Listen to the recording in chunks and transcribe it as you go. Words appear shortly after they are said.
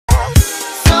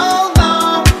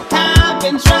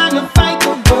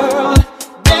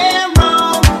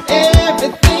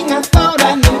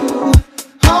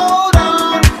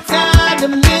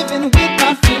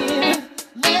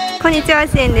は、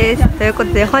しえんです。というこ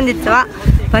とで本日は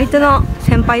バイトの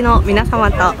先輩の皆様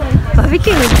とバーベ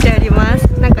キューに来ております。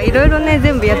なんかいろいろね、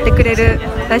全部やってくれる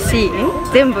らしい、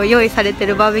全部用意されて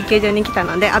るバーベキュー場に来た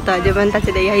ので、あとは自分た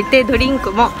ちで焼いてドリン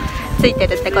クもついて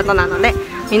るってことなので、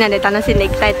みんなで楽しんでい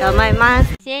きたいと思いま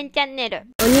す。しえんチャンネル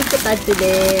お肉たち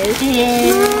です。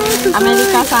アメリ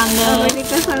カ産です。アメリ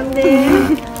カ産です。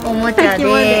おもちゃです。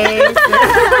さ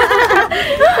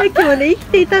っきまで生き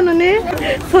ていたのね。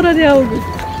空で仰ぐ。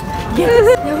や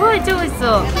ばい、超美味しそう。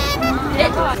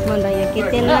まだ焼け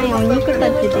てないお肉た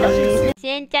ちです。し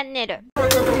えんチャンネル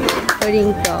ドリ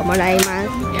ンクをもらいます。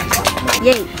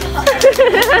イェイ。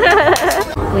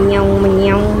むにゃんむ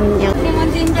にゃんむにゃん。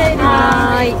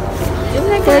はーい。よ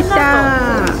っし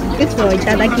ゃー。グッズをい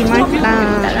ただきました。いただき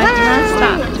ました。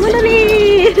まだね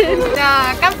ー。じ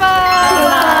ゃあ乾杯。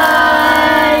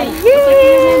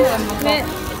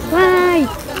わーい。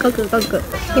ごくごく。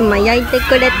今焼いて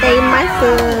くれています。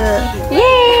イエー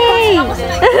イ。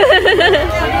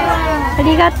あ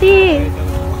りがてえ。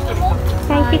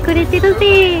焼いてくれてる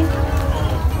ぜ。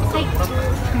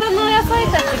他の野菜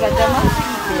たちが邪魔す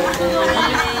ぎ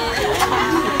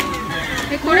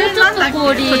て。これちょっと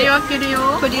氷。取り分けるよ。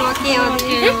取り分けようね。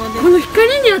この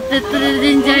光によってトレ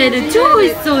ジンジャーエール超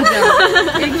美味しそうじゃ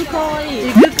ん。エグかわいい。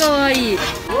エグかわいい。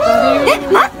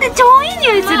待って、超いい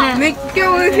匂いする。めっち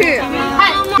ゃ美味しい。は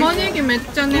い。玉ねぎめっ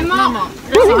ちゃね、生。カ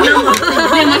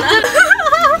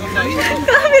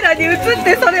メラに映っ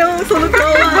てそれをその顔。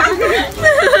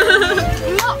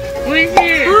美味しい。美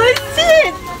味しい。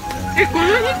この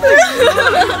肉め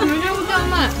ちゃくちゃう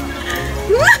まい。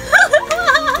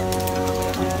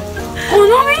この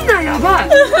みんなやばい。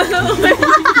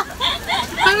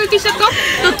感激しちゃった。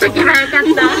取っとけばよかった。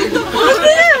本当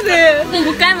だよね。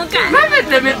もう一回。食べ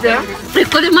てみて。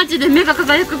これマジで目が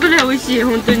輝くぐらい美味しい、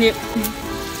本当に。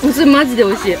それマジで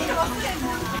美味しい。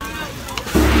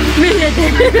目で。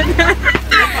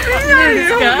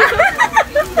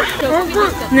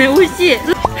ね、美味しい。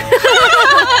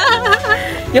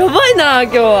やばいな、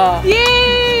今日は。イエー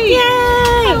イ。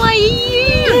かわいい。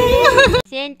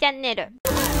しえんチャンネル。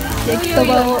焼きそ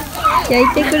ばを焼い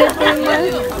てくれていま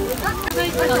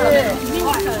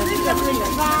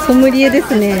す。ソムリエで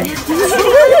すね。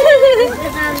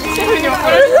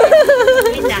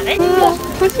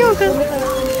こしようか。入るよ。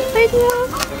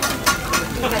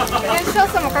ソー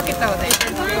スもかけた方がいい。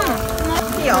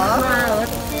いいよ。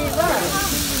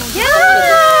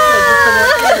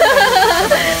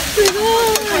すご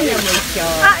い。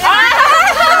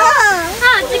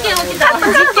事件起きた。失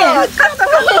礼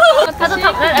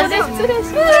し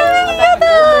ま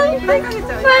す。バイ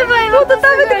バイ、もっと食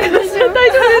べてください。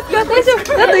大丈夫ですか？大丈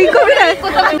夫。あと1個ぐらい。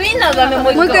みんながね、も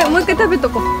う一回食べと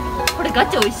こう。これガ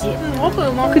チ美味しい。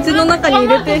口の中に入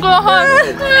れて。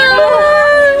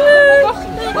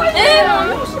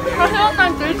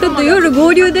ちょっと夜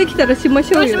合流できたらしま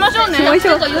しょうよ。しましょうね。しまし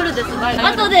ょう。ちょっと夜です。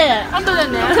後でね。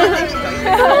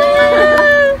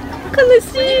悲しい。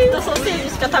ソーセージ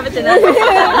しか食べてない。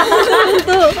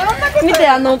見て、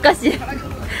あのお菓子。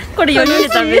これ4人で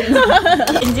食べるの。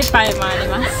エンジパイもあり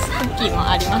ます。クッキーも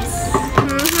あります。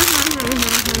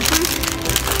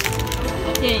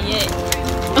イエイイエイ。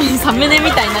サムネ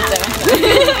みたいになっちゃいまし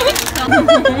た。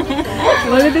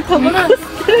まるでタバコ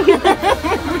吸ってるみたい。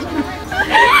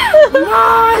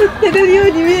吸ってるよう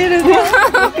に見えるね。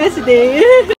お菓子で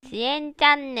す。しえんチ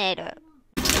ャンネル。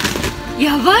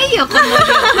やばいよ、この量。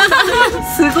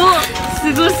す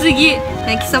ごすぎ。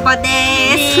焼きそばです。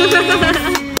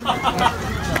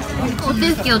お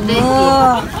手つき。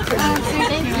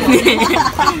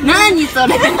何そ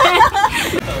れ。それ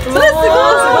す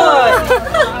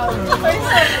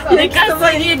ごい。でかす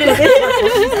ぎる。い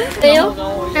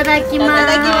ただきま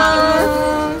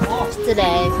す。失礼。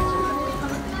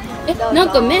なん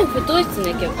か麺太いっす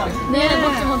ね、結構。ね、も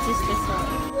ちもちしてさ。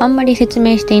あんまり説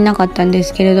明していなかったんで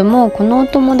すけれども、このお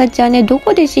友達はね、ど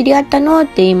こで知り合ったのっ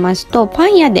て言いますと、パ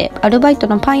ン屋で、アルバイト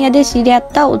のパン屋で知り合っ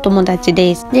たお友達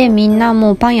です。で、みんな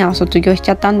もうパン屋を卒業しち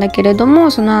ゃったんだけれども、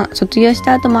その卒業し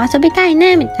た後も遊びたい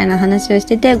ねみたいな話をし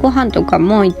てて、ご飯とか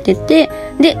も行ってて、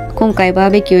で、今回バ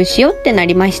ーベキューしようってな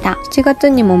りました。7月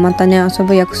にもまたね、遊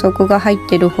ぶ約束が入っ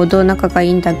てるほど仲がい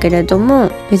いんだけれども、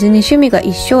別に趣味が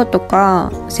一緒と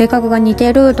か、性格が似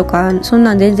てるとか、そん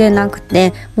なん全然なく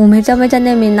て、もうめちゃめちゃ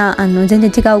ね、みんな全然違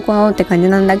う子って感じ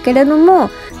なんだけれども、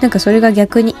なんかそれが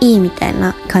逆にいいみたい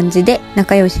な感じで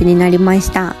仲良しになりま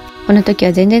した。この時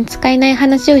は全然使えない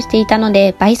話をしていたの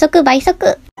で、倍速。再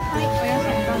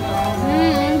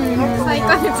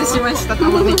加熱しました。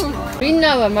玉ねぎ。ウイン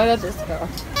ナーはまだですか？ウ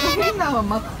インナーは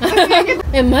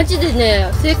マジでね、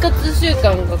生活習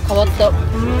慣が変わった。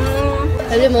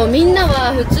でもみんな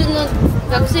は普通の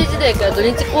学生時代から土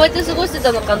日こうやって過ごして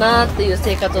たのかなっていう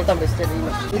生活を多分してる今。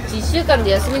うち1週間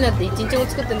で休みなんて1日も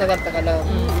作ってなかったから、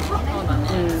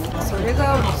それ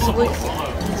がすごいですよ。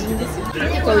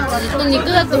結構うちずっと肉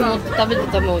だと思って食べて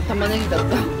たの玉ねぎだっ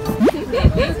た。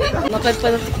お腹いっぱ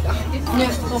いになってきた。ね、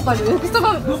わかる。焼きそ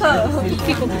ばさ、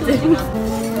結構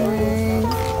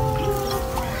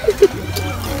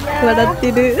笑っ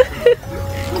てる。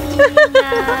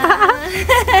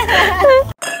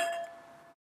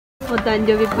お誕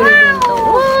生日プレゼント。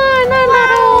わあ、なんだ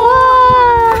ろ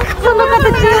う。その形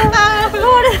は。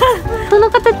その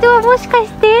形はもしかし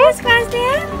て。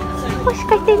もし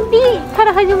かして B か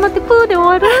ら始まってプーで終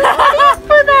わる。リップ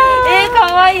だ。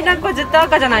可愛い。なんか絶対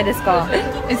赤じゃないですか。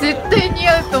絶対似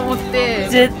合うと思って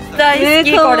絶対好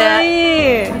きこれ。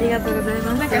ありがとうございま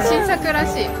す。なんか新作ら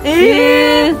しい。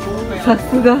さ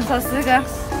すが。さすが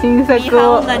新作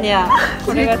を。こ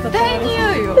れが絶対似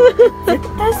合うよ。絶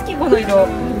対好きこの色。あ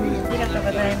りがとう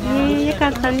ございます。よか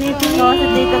ったね。使わせ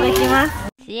ていただきます。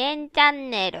しえんチャン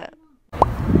ネル。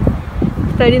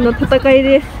二人の戦い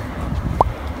です。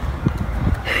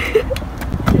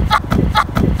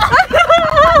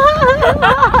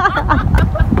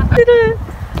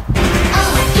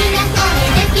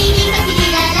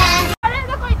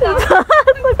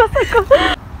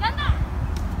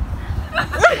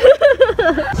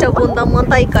シャボン玉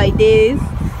大会です。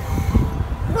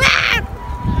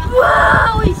うわ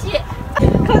ー、美味しい。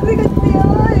風が強い。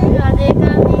風が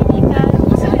面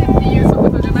白いっていう速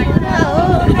度じゃないよね。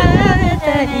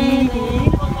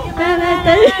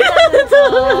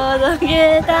届け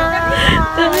た。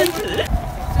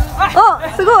あ、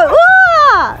すごい。うわ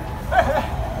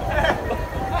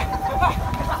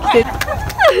ー。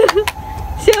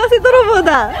幸せ泥棒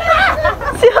だ。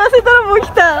幸せ泥棒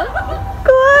来た。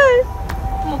怖い。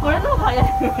もうこれの方が早い。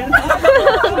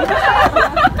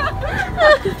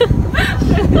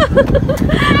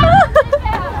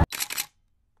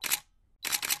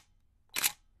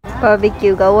バーベキ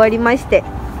ューが終わりまして、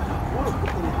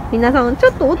皆さんちょ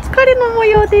っとお疲れの模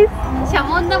様です。シャ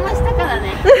ボン玉したから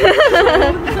ね。シ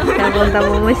ャボン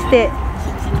玉もして、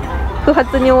不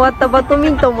発に終わったバド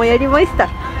ミントンもやりました。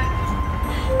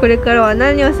これからは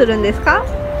何をするんですか？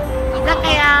居酒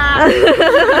屋。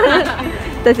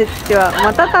私たちは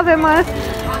また食べます。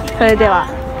それでは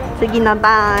次のタ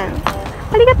ーン。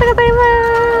ありがとうございま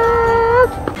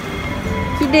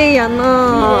す。綺麗や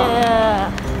な。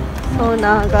空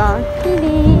が綺麗。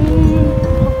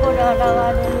心洗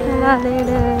われる。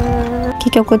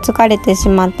結局疲れてし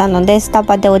まったのでスタ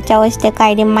バでお茶をして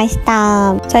帰りまし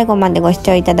た。最後までご視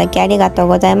聴いただきありがとう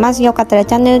ございます。よかったら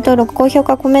チャンネル登録、高評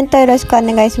価、コメントよろしくお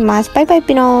願いします。バイバイ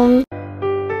ピロン。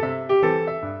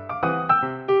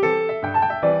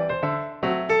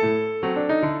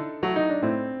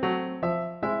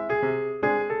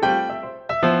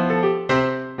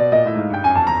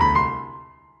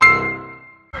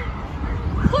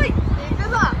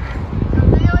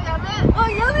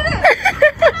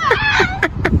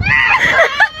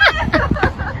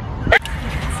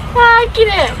綺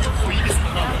麗。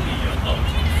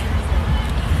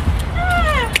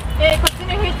こっち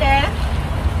に吹いて。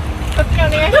こっちお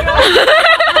願いします。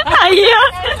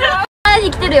何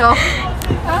来てるよ。ち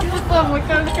ょっともう一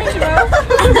回お願いします。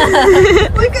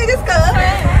もう一回ですか？